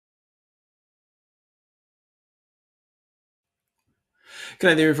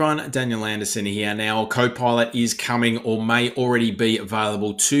G'day there everyone, Daniel Anderson here. Now Copilot is coming or may already be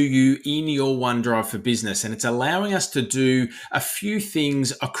available to you in your OneDrive for Business, and it's allowing us to do a few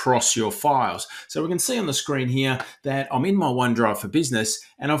things across your files. So we can see on the screen here that I'm in my OneDrive for Business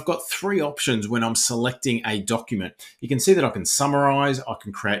and I've got three options when I'm selecting a document. You can see that I can summarize, I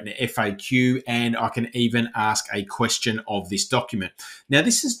can create an FAQ, and I can even ask a question of this document. Now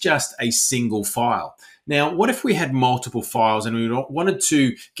this is just a single file. Now, what if we had multiple files and we wanted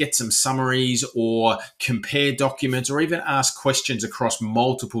to get some summaries or compare documents or even ask questions across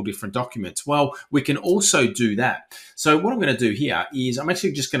multiple different documents? Well, we can also do that. So what I'm going to do here is I'm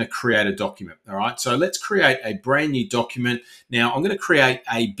actually just going to create a document. All right. So let's create a brand new document. Now I'm going to create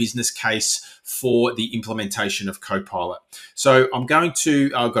a business case for the implementation of Copilot. So I've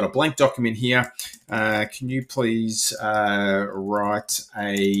got a blank document here. Can you please write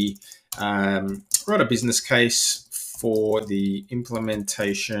a business case for the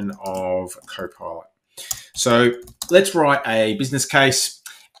implementation of Copilot. So let's write a business case,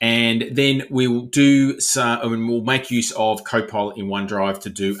 and then we'll make use of Copilot in OneDrive to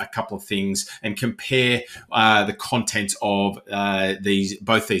do a couple of things and compare the content of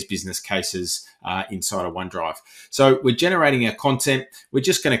both these business cases inside of OneDrive. So we're generating our content. We're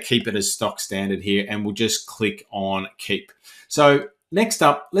just going to keep it as stock standard here, and we'll just click on Keep. So next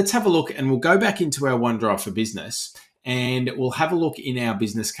up, let's have a look, and we'll go back into our OneDrive for Business, and we'll have a look in our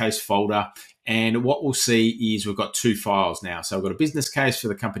business case folder. And what we'll see is we've got two files now. So I've got a business case for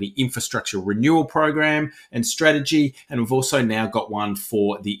the company infrastructure renewal program and strategy, and we've also now got one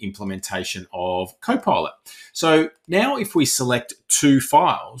for the implementation of Copilot. So now if we select two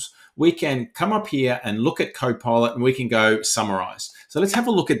files, we can come up here and look at Copilot, and we can go summarize. So let's have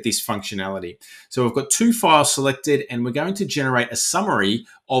a look at this functionality. So we've got two files selected, and we're going to generate a summary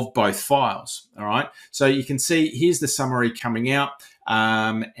of both files. All right. So you can see here's the summary coming out.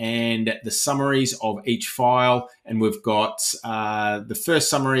 And the summaries of each file, and we've got the first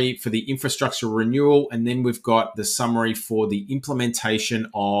summary for the infrastructure renewal, and then we've got the summary for the implementation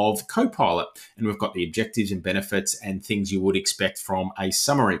of Copilot, and we've got the objectives and benefits and things you would expect from a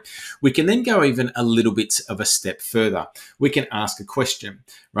summary. We can then go even a little bit of a step further. We can ask a question,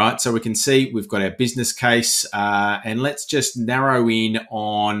 right? So we can see we've got our business case, and let's just narrow in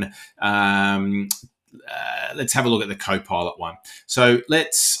on let's have a look at the Copilot one. So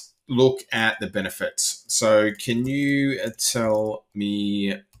let's look at the benefits. So can you tell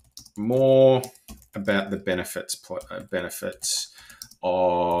me more about the benefits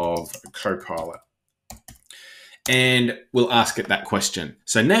of Copilot? And we'll ask it that question.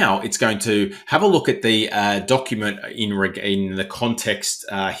 So now it's going to have a look at the document in the context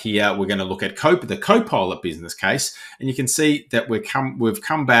here. We're going to look at the Copilot business case, and you can see that we've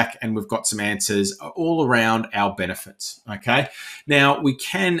come back and we've got some answers all around our benefits. Okay. Now we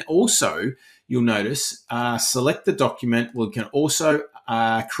can also, you'll notice, select the document. We can also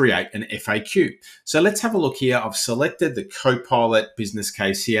create an FAQ. So let's have a look here. I've selected the Copilot business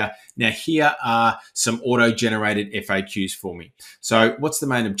case here. Now here are some auto-generated FAQs for me. So what's the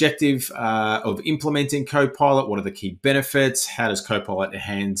main objective of implementing Copilot? What are the key benefits? How does Copilot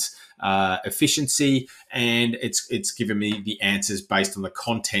enhance efficiency? And it's given me the answers based on the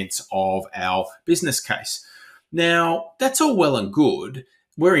contents of our business case. Now that's all well and good.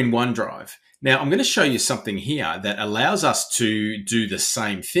 We're in OneDrive. Now, I'm going to show you something here that allows us to do the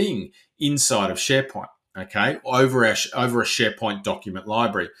same thing inside of SharePoint, okay, over a SharePoint document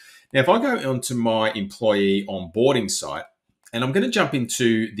library. Now, if I go onto my employee onboarding site, and I'm going to jump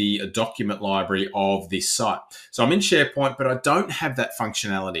into the document library of this site. So I'm in SharePoint, but I don't have that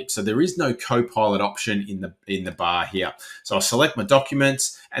functionality. So there is no Copilot option in the bar here. So I'll select my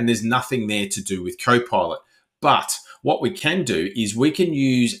documents, and there's nothing there to do with Copilot. But what we can do is we can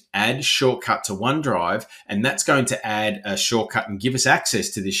use add shortcut to OneDrive, and that's going to add a shortcut and give us access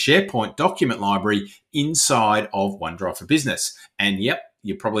to this SharePoint document library inside of OneDrive for Business. And yep,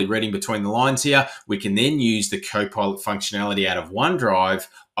 you're probably reading between the lines here. We can then use the Copilot functionality out of OneDrive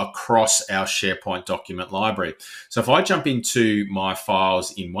across our SharePoint document library. So if I jump into my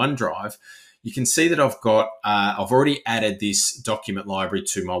files in OneDrive, you can see that I've already added this document library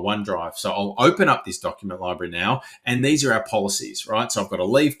to my OneDrive. So I'll open up this document library now, and these are our policies, right? So I've got a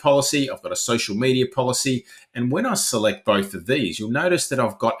leave policy, I've got a social media policy, and when I select both of these, you'll notice that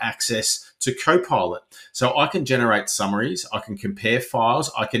I've got access to Copilot. So I can generate summaries, I can compare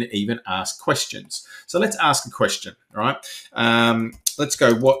files, I can even ask questions. So let's ask a question, all right? Let's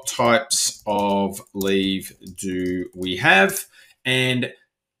go, what types of leave do we have? And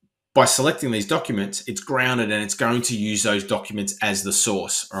by selecting these documents, it's grounded and it's going to use those documents as the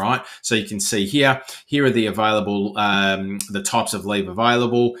source. All right. So you can see here are the available, the types of leave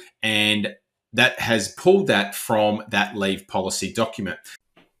available, and that has pulled that from that leave policy document.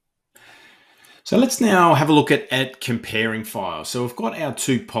 So let's now have a look at comparing files. So we've got our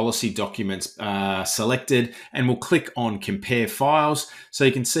two policy documents selected, and we'll click on compare files. So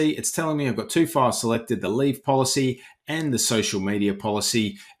you can see it's telling me I've got two files selected, the leave policy and the social media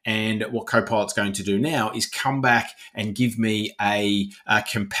policy. And what Copilot's going to do now is come back and give me a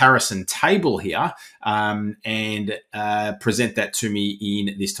comparison table here and present that to me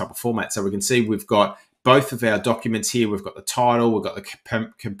in this type of format. So we can see we've got both of our documents here. We've got the title, we've got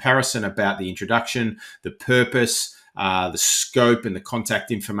the comparison about the introduction, the purpose, the scope, and the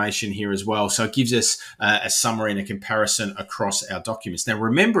contact information here as well. So it gives us a summary and a comparison across our documents. Now,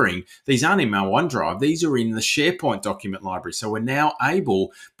 remembering these aren't in our OneDrive, these are in the SharePoint Document Library. So we're now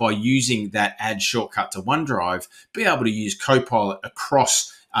able, by using that add shortcut to OneDrive, be able to use Copilot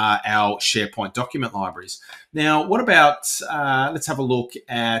across our SharePoint document libraries. Now, what about, let's have a look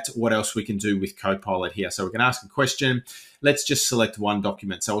at what else we can do with Copilot here. So we can ask a question. Let's just select one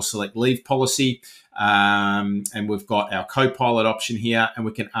document. So we'll select leave policy, and we've got our Copilot option here, and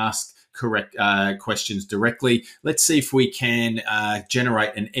we can ask correct questions directly. Let's see if we can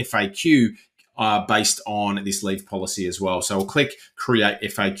generate an FAQ based on this leave policy as well. So we'll click create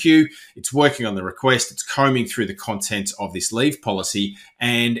FAQ. It's working on the request. It's combing through the contents of this leave policy,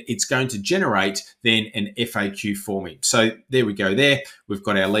 and it's going to generate then an FAQ for me. So there we go there. We've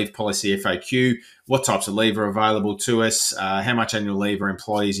got our leave policy FAQ. What types of leave are available to us? How much annual leave are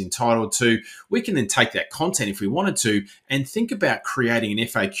employees entitled to? We can then take that content if we wanted to and think about creating an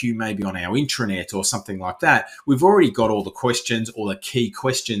FAQ maybe on our intranet or something like that. We've already got all the questions, all the key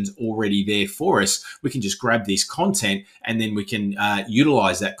questions already there for us. We can just grab this content and then we can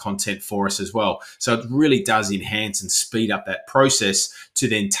utilize that content for us as well. So it really does enhance and speed up that process to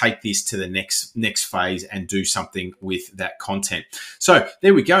then take this to the next phase and do something with that content. So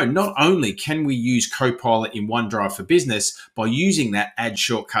there we go. Not only can we use Copilot in OneDrive for Business by using that add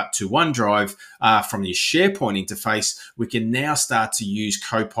shortcut to OneDrive from the SharePoint interface, we can now start to use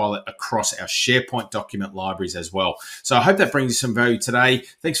Copilot across our SharePoint document libraries as well. So I hope that brings you some value today.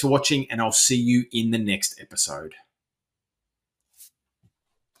 Thanks for watching, and I'll see you in the next episode.